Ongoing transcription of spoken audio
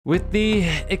With the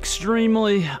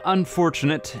extremely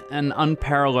unfortunate and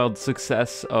unparalleled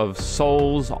success of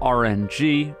Souls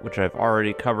RNG, which I've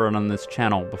already covered on this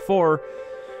channel before,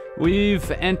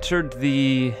 we've entered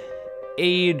the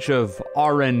age of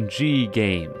RNG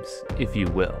games, if you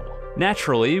will.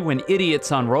 Naturally, when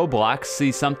idiots on Roblox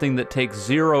see something that takes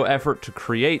zero effort to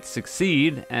create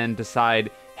succeed and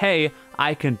decide, hey,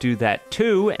 I can do that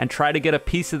too, and try to get a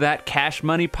piece of that cash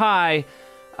money pie,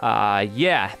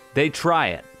 yeah, they try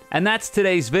it. And that's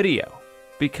today's video,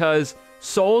 because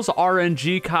Souls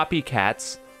RNG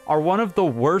copycats are one of the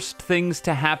worst things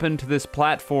to happen to this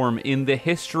platform in the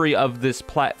history of this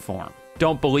platform.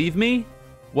 Don't believe me?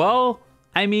 Well,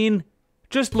 I mean,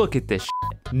 just look at this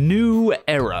shit. New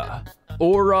era,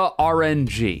 Aura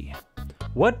RNG.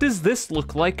 What does this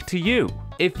look like to you?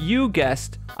 If you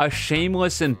guessed a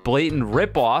shameless and blatant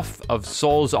ripoff of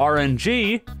Souls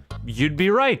RNG, you'd be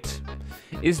right.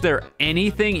 Is there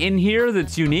anything in here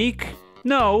that's unique?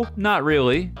 No, not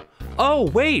really. Oh,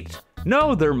 wait.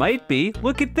 No, there might be.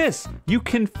 Look at this. You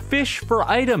can fish for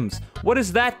items. What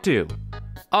does that do?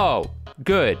 Oh,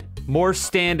 good. More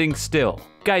standing still.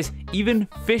 Guys, even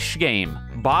Fish Game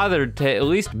bothered to at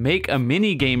least make a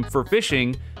mini game for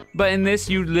fishing, but in this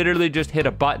you literally just hit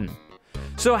a button.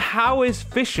 So how is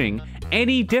fishing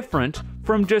any different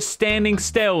from just standing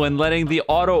still and letting the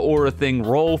auto aura thing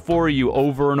roll for you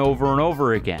over and over and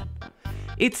over again?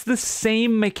 It's the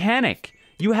same mechanic.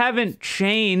 You haven't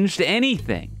changed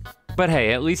anything. But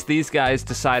hey, at least these guys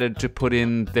decided to put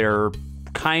in their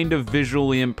kind of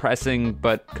visually impressing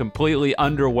but completely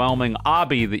underwhelming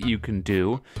obby that you can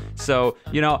do. So,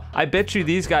 you know, I bet you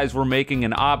these guys were making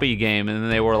an obby game and then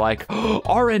they were like, oh,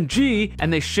 RNG,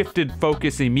 and they shifted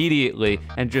focus immediately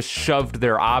and just shoved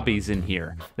their obbies in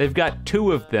here. They've got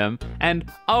 2 of them, and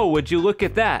oh, would you look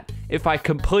at that? If I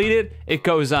complete it, it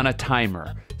goes on a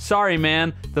timer. Sorry,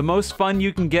 man, the most fun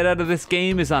you can get out of this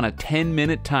game is on a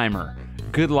 10-minute timer.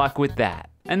 Good luck with that.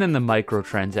 And then the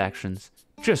microtransactions.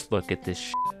 Just look at this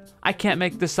shit. I can't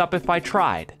make this up if I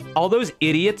tried. All those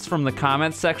idiots from the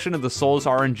comments section of the Souls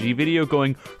RNG video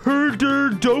going,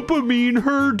 herder, dopamine,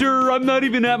 herder, I'm not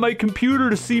even at my computer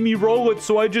to see me roll it,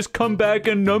 so I just come back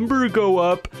and number go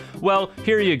up. Well,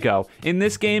 here you go. In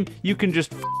this game, you can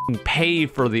just pay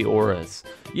for the auras.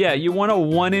 Yeah, you want a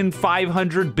 1 in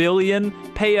 500 billion?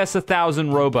 Pay us 1,000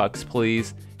 Robux,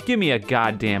 please. Give me a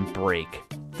goddamn break.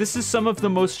 This is some of the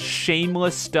most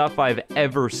shameless stuff I've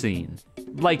ever seen.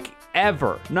 Like,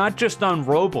 ever. Not just on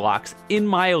Roblox, in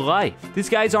my life. These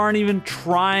guys aren't even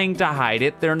trying to hide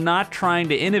it. They're not trying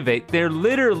to innovate. They're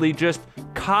literally just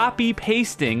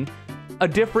copy-pasting a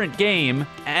different game.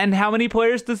 And how many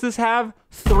players does this have?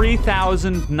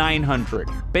 3,900.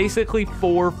 Basically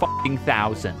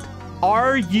 4,000.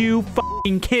 Are you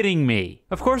fucking kidding me?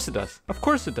 Of course it does. Of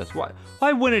course it does.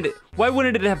 Why wouldn't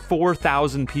it have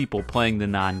 4,000 people playing the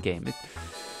non-game?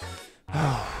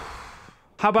 How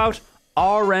about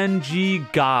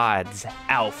RNG Gods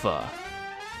Alpha?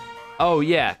 Oh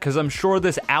yeah, because I'm sure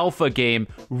this alpha game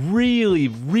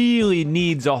really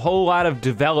needs a whole lot of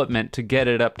development to get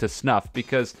it up to snuff,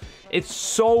 because it's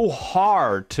so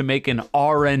hard to make an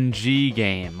RNG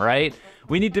game, right?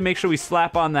 We need to make sure we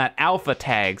slap on that alpha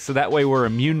tag so that way we're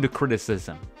immune to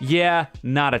criticism. Yeah,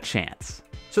 not a chance.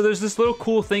 So there's this little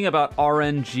cool thing about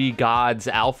RNG Gods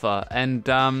Alpha, and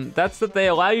that's that they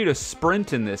allow you to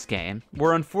sprint in this game.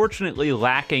 We're unfortunately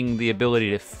lacking the ability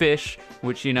to fish,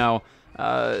 which, you know,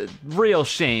 real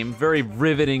shame, very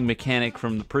riveting mechanic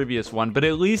from the previous one, but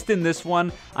at least in this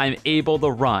one, I'm able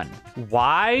to run.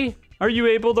 Why are you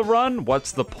able to run?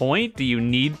 What's the point? Do you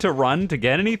need to run to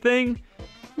get anything?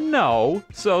 No,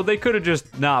 so they could have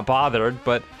just not bothered,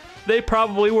 but they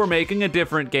probably were making a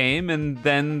different game, and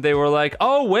then they were like,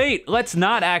 oh wait, let's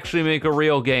not actually make a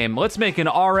real game. Let's make an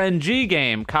RNG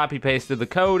game. Copy-pasted the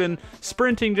code, and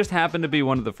sprinting just happened to be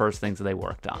one of the first things that they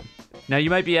worked on. Now you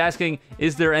might be asking,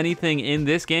 is there anything in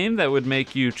this game that would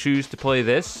make you choose to play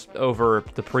this over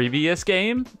the previous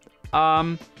game?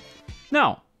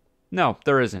 No,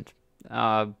 there isn't.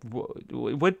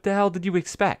 What the hell did you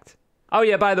expect? Oh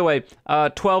yeah, by the way,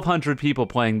 1,200 people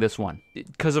playing this one.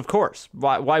 Because of course,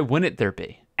 why wouldn't there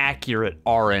be? Accurate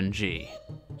RNG.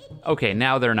 Okay,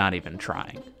 now they're not even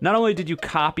trying. Not only did you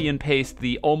copy and paste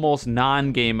the almost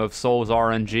non-game of Souls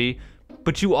RNG,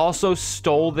 but you also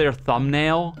stole their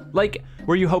thumbnail? Like,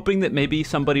 were you hoping that maybe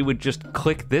somebody would just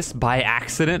click this by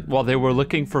accident while they were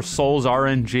looking for Souls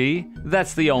RNG?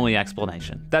 That's the only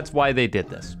explanation. That's why they did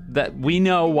this. That we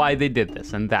know why they did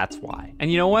this, and that's why. And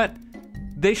you know what?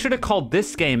 They should have called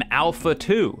this game Alpha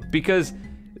 2, because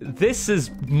this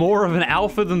is more of an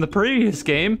alpha than the previous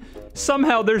game.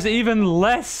 Somehow there's even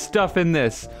less stuff in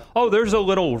this. Oh, there's a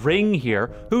little ring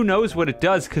here. Who knows what it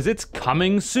does, because it's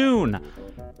coming soon.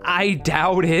 I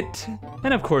doubt it.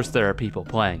 And of course there are people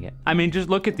playing it. I mean, just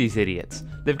look at these idiots.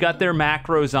 They've got their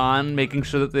macros on, making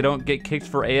sure that they don't get kicked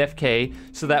for AFK,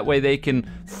 so that way they can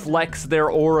flex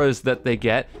their auras that they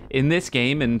get in this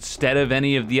game instead of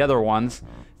any of the other ones.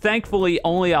 Thankfully,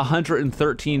 only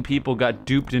 113 people got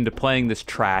duped into playing this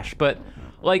trash, but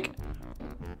like,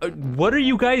 what are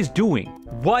you guys doing?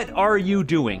 What are you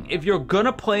doing? If you're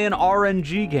gonna play an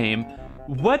RNG game,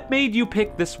 what made you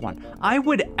pick this one? I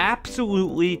would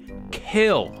absolutely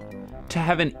kill to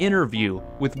have an interview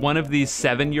with one of these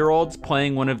 7-year-olds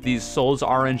playing one of these Souls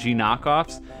RNG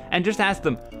knockoffs and just ask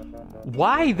them,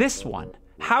 why this one?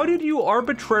 How did you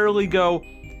arbitrarily go,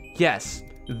 yes,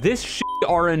 this shit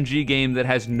RNG game that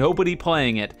has nobody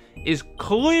playing it is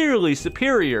clearly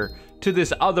superior to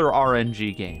this other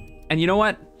RNG game? And you know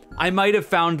what? I might have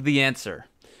found the answer,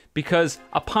 because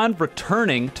upon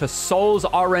returning to Souls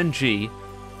RNG,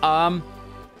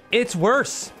 it's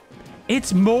worse.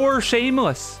 It's more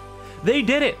shameless. They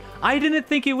did it. I didn't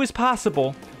think it was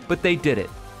possible, but they did it.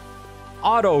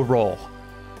 Auto roll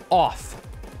off.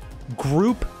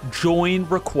 Group join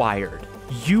required.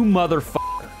 You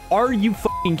motherfucker. Are you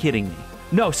fucking kidding me?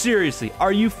 No, seriously,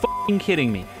 are you fucking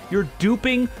kidding me? You're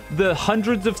duping the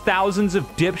hundreds of thousands of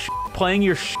dipshits playing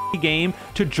your shitty game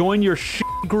to join your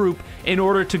shitty group in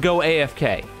order to go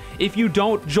AFK. If you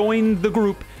don't join the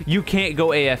group, you can't go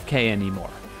AFK anymore.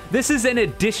 This is an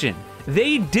addition.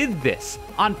 They did this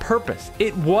on purpose.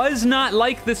 It was not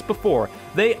like this before.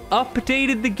 They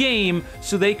updated the game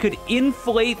so they could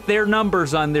inflate their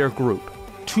numbers on their group.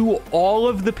 To all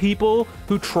of the people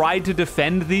who tried to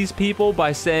defend these people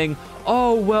by saying,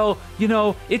 oh, well, you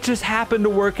know, it just happened to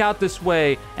work out this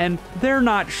way, and they're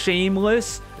not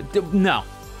shameless. No,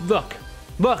 look,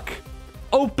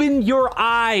 open your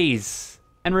eyes.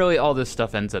 And really all this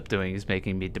stuff ends up doing is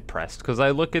making me depressed, because I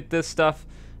look at this stuff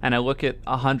and I look at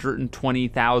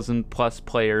 120,000 plus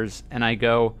players and I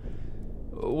go,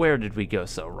 where did we go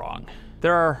so wrong?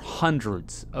 There are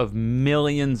hundreds of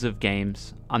millions of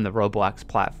games on the Roblox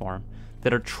platform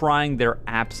that are trying their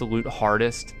absolute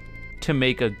hardest to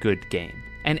make a good game.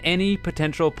 And any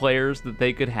potential players that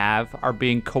they could have are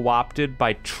being co-opted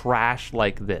by trash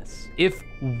like this. If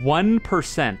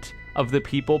 1% of the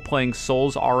people playing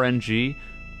Souls RNG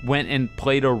went and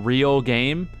played a real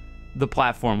game, the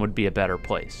platform would be a better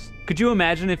place. Could you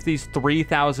imagine if these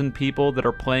 3,000 people that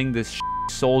are playing this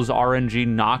Souls RNG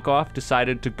knockoff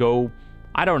decided to go,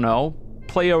 I don't know,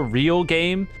 play a real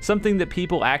game? Something that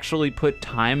people actually put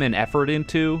time and effort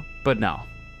into? But no,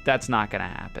 that's not gonna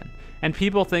happen. And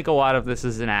people think a lot of this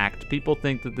is an act. People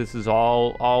think that this is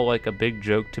all like a big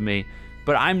joke to me.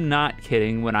 But I'm not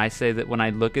kidding when I say that when I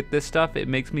look at this stuff, it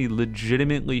makes me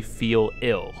legitimately feel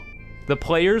ill. The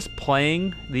players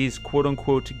playing these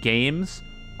quote-unquote games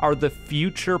are the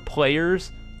future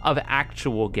players of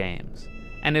actual games.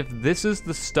 And if this is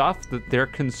the stuff that they're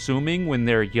consuming when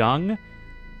they're young,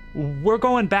 we're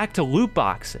going back to loot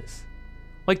boxes.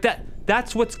 Like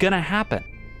that's what's gonna happen.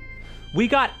 We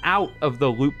got out of the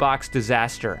loot box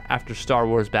disaster after Star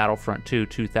Wars Battlefront 2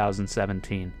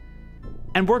 2017.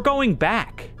 And we're going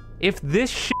back. If this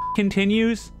shit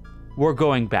continues, we're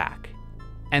going back.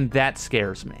 And that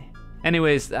scares me.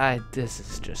 Anyways, this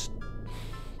is just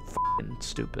f***ing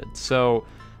stupid. So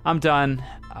I'm done.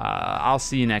 I'll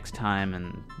see you next time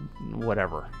and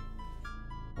whatever.